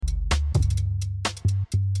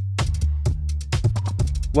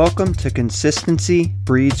Welcome to Consistency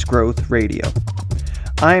Breeds Growth Radio.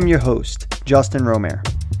 I am your host, Justin Romer.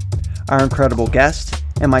 Our incredible guest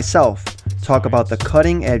and myself talk about the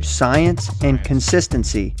cutting-edge science and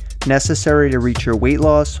consistency necessary to reach your weight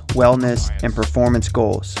loss, wellness, and performance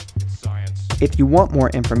goals. If you want more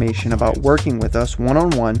information about working with us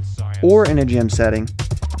one-on-one or in a gym setting,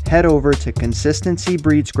 head over to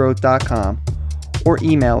consistencybreedsgrowth.com or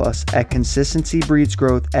email us at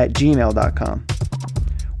consistencybreedsgrowth@gmail.com.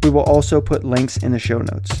 We will also put links in the show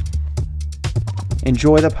notes.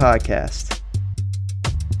 Enjoy the podcast.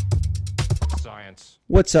 Science.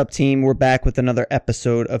 What's up, team? We're back with another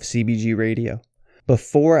episode of CBG Radio.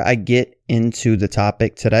 Before I get into the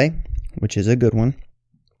topic today, which is a good one,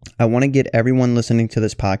 I want to get everyone listening to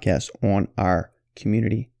this podcast on our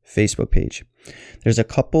community Facebook page. There's a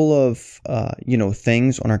couple of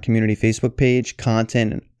things on our community Facebook page,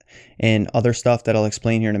 content and other stuff that I'll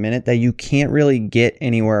explain here in a minute that you can't really get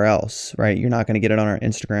anywhere else, right? You're not going to get it on our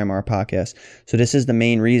Instagram or our podcast. So this is the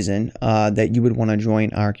main reason that you would want to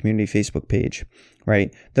join our community Facebook page,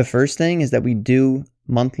 right? The first thing is that we do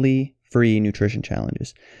monthly free nutrition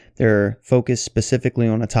challenges. They're focused specifically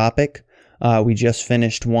on a topic. We just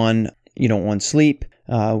finished one, on sleep.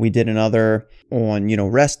 We did another on,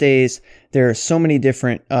 rest days. There are so many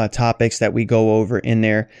different topics that we go over in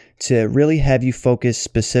there to really have you focus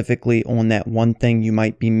specifically on that one thing you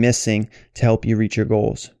might be missing to help you reach your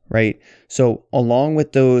goals, right? So along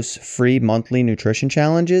with those free monthly nutrition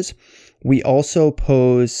challenges, we also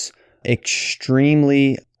pose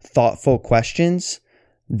extremely thoughtful questions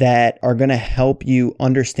that are going to help you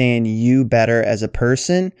understand you better as a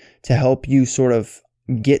person, to help you sort of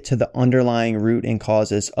get to the underlying root and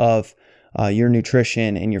causes of your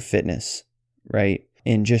nutrition and your fitness, right?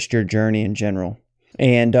 And just your journey in general.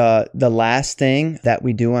 And the last thing that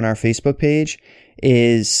we do on our Facebook page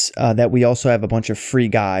is that we also have a bunch of free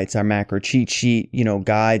guides, our macro cheat sheet,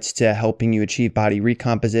 guides to helping you achieve body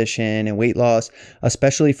recomposition and weight loss,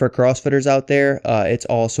 especially for CrossFitters out there. It's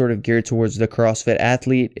all sort of geared towards the CrossFit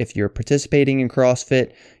athlete. If you're participating in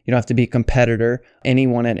CrossFit, you don't have to be a competitor.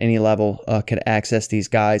 Anyone at any level could access these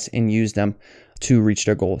guides and use them to reach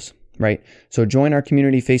their goals, right? So join our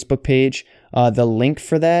community Facebook page. The link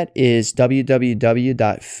for that is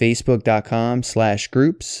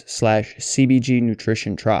www.facebook.com/groups/CBG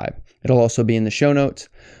Nutrition Tribe. It'll also be in the show notes.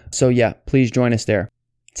 So yeah, please join us there.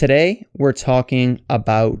 Today, we're talking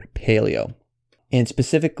about paleo. And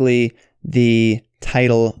specifically, the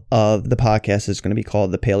title of the podcast is going to be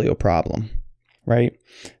called The Paleo Problem, right?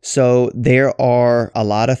 So there are a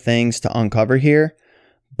lot of things to uncover here.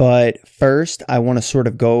 But first, I want to sort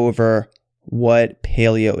of go over what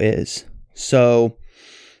paleo is. So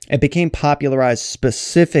it became popularized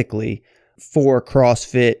specifically for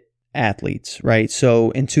CrossFit athletes, right?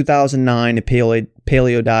 So in 2009, the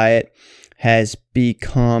paleo diet has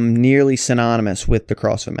become nearly synonymous with the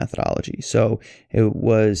CrossFit methodology. So it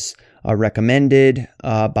was recommended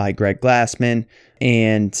by Greg Glassman,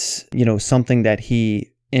 and, something that he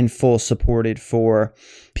in full supported for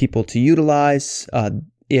people to utilize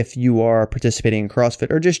if you are participating in CrossFit,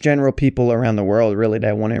 or just general people around the world really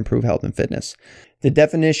that want to improve health and fitness. The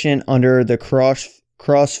definition under the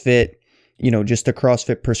CrossFit, just the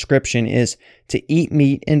CrossFit prescription, is to eat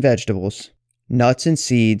meat and vegetables, nuts and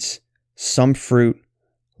seeds, some fruit,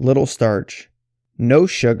 little starch, no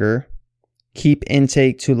sugar, keep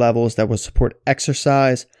intake to levels that will support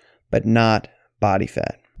exercise, but not body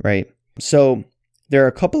fat, right? So there are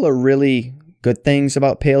a couple of really good things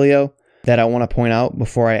about paleo that I want to point out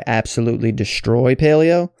before I absolutely destroy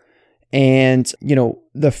paleo. And,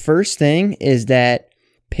 the first thing is that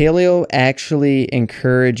paleo actually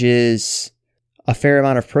encourages a fair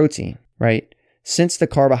amount of protein, right? Since the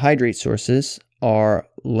carbohydrate sources are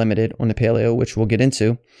limited on the paleo, which we'll get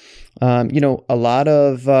into, a lot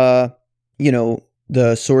of,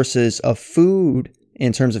 the sources of food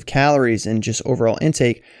in terms of calories and just overall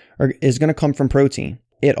intake is going to come from protein.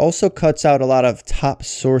 It also cuts out a lot of top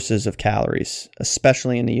sources of calories,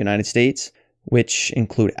 especially in the United States, which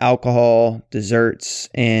include alcohol, desserts,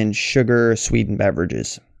 and sugar sweetened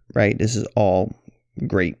beverages, right? This is all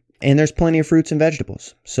great. And there's plenty of fruits and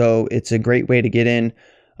vegetables. So it's a great way to get in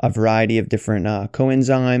a variety of different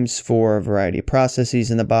coenzymes for a variety of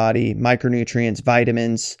processes in the body, micronutrients,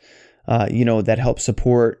 vitamins, that help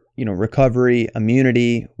support, recovery,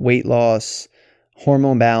 immunity, weight loss,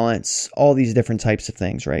 hormone balance, all these different types of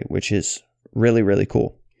things, right? Which is really, really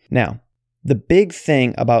cool. Now, the big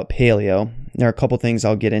thing about paleo, there are a couple things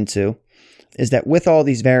I'll get into, is that with all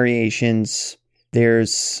these variations,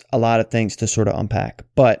 there's a lot of things to sort of unpack.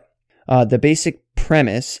 But the basic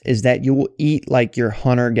premise is that you will eat like your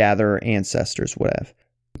hunter-gatherer ancestors would have.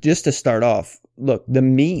 just to start off, look, the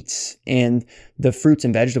meats and the fruits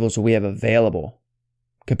and vegetables that we have available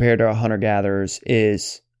compared to our hunter-gatherers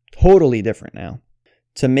is totally different now.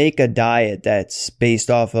 To make a diet that's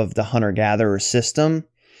based off of the hunter-gatherer system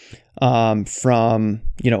from,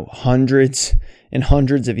 hundreds and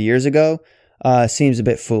hundreds of years ago seems a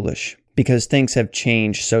bit foolish because things have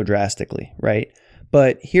changed so drastically, right?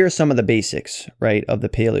 But here are some of the basics, right, of the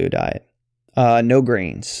paleo diet. No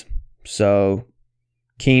grains. So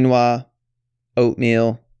quinoa,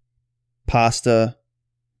 oatmeal, pasta,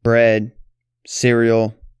 bread,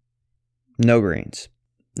 cereal, no grains.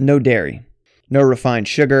 No dairy. No refined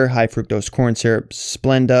sugar, high fructose corn syrup,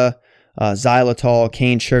 Splenda, xylitol,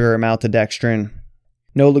 cane sugar, maltodextrin.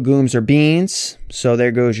 No legumes or beans. So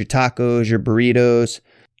there goes your tacos, your burritos.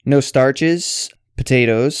 No starches,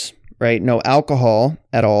 potatoes, right? No alcohol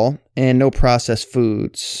at all. And no processed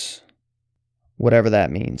foods, whatever that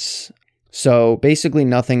means. So basically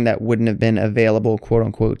nothing that wouldn't have been available, quote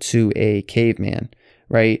unquote, to a caveman,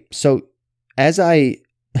 right? So as I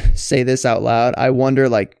say this out loud, I wonder,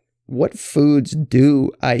 what foods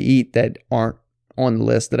do I eat that aren't on the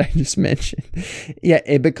list that I just mentioned? Yeah,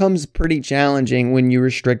 it becomes pretty challenging when you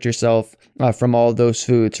restrict yourself from all of those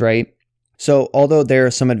foods, right? So although there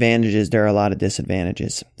are some advantages, there are a lot of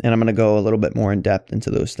disadvantages. And I'm going to go a little bit more in depth into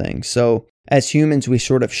those things. So as humans, we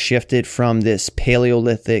sort of shifted from this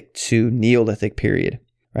Paleolithic to Neolithic period,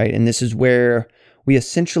 right? And this is where we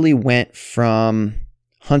essentially went from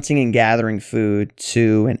hunting and gathering food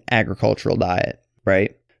to an agricultural diet,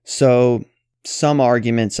 right? So some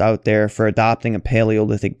arguments out there for adopting a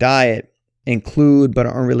Paleolithic diet include, but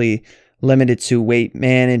aren't really limited to, weight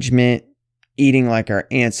management, eating like our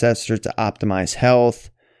ancestors to optimize health,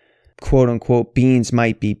 quote unquote, beans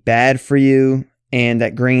might be bad for you, and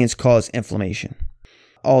that grains cause inflammation.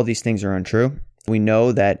 All these things are untrue. We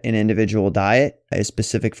know that an individual diet is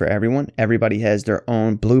specific for everyone. Everybody has their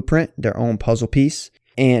own blueprint, their own puzzle piece.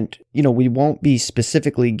 And, we won't be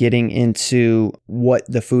specifically getting into what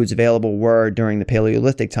the foods available were during the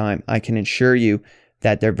Paleolithic time. I can assure you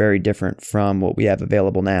that they're very different from what we have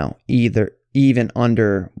available now, even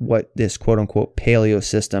under what this quote unquote paleo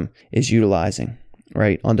system is utilizing,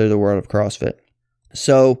 right, under the world of CrossFit.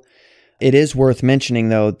 So it is worth mentioning,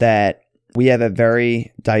 though, that we have a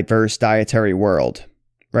very diverse dietary world,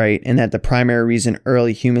 right? And that the primary reason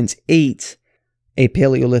early humans ate a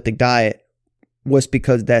Paleolithic diet was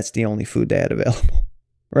because that's the only food they had available,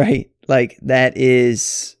 right? That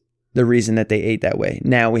is the reason that they ate that way.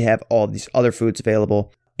 Now we have all these other foods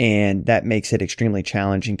available, and that makes it extremely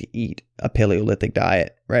challenging to eat a Paleolithic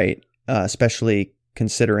diet, right? Especially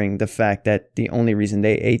considering the fact that the only reason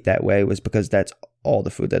they ate that way was because that's all the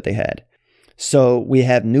food that they had. So we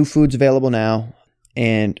have new foods available now,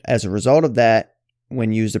 and as a result of that,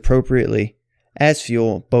 when used appropriately as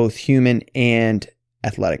fuel, both human and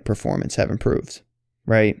athletic performance have improved,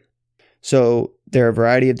 right? So there are a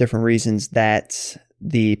variety of different reasons that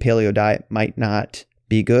the paleo diet might not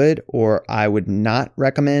be good, or I would not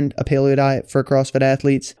recommend a paleo diet for CrossFit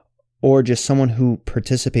athletes or just someone who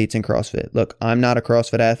participates in CrossFit. Look, I'm not a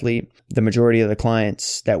CrossFit athlete. The majority of the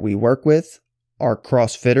clients that we work with are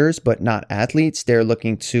CrossFitters, but not athletes. They're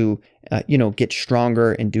looking to, get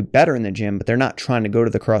stronger and do better in the gym, but they're not trying to go to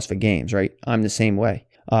the CrossFit Games, right? I'm the same way.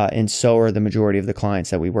 And so are the majority of the clients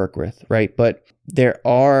that we work with, right? But there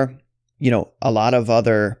are, a lot of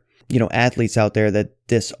other, athletes out there that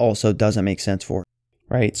this also doesn't make sense for,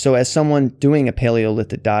 right? So as someone doing a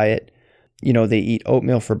Paleolithic diet, they eat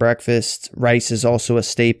oatmeal for breakfast. Rice is also a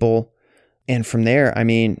staple. And from there,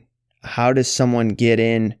 how does someone get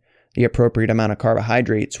in the appropriate amount of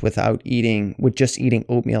carbohydrates with just eating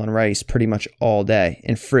oatmeal and rice pretty much all day,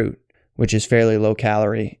 and fruit, which is fairly low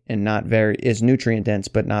calorie and is nutrient dense,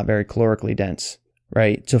 but not very calorically dense,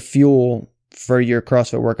 right? To fuel for your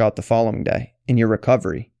CrossFit workout the following day in your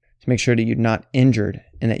recovery, to make sure that you're not injured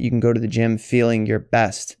and that you can go to the gym feeling your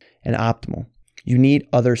best and optimal. You need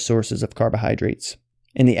other sources of carbohydrates.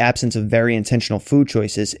 In the absence of very intentional food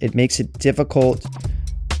choices, it makes it difficult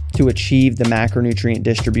to achieve the macronutrient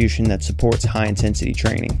distribution that supports high intensity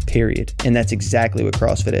training, period. And that's exactly what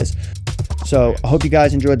CrossFit is. So I hope you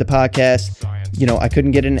guys enjoyed the podcast. I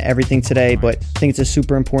couldn't get into everything today, but I think it's a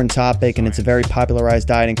super important topic, and it's a very popularized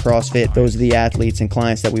diet in CrossFit. Those are the athletes and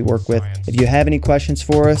clients that we work with. If you have any questions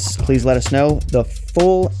for us, please let us know. The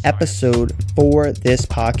full episode for this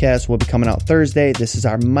podcast will be coming out Thursday. This is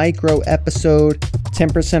our micro episode.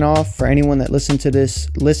 10% off for anyone that listens to this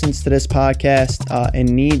podcast and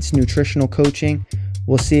needs nutritional coaching.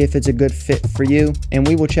 We'll see if it's a good fit for you, and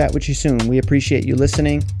we will chat with you soon. We appreciate you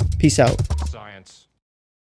listening. Peace out.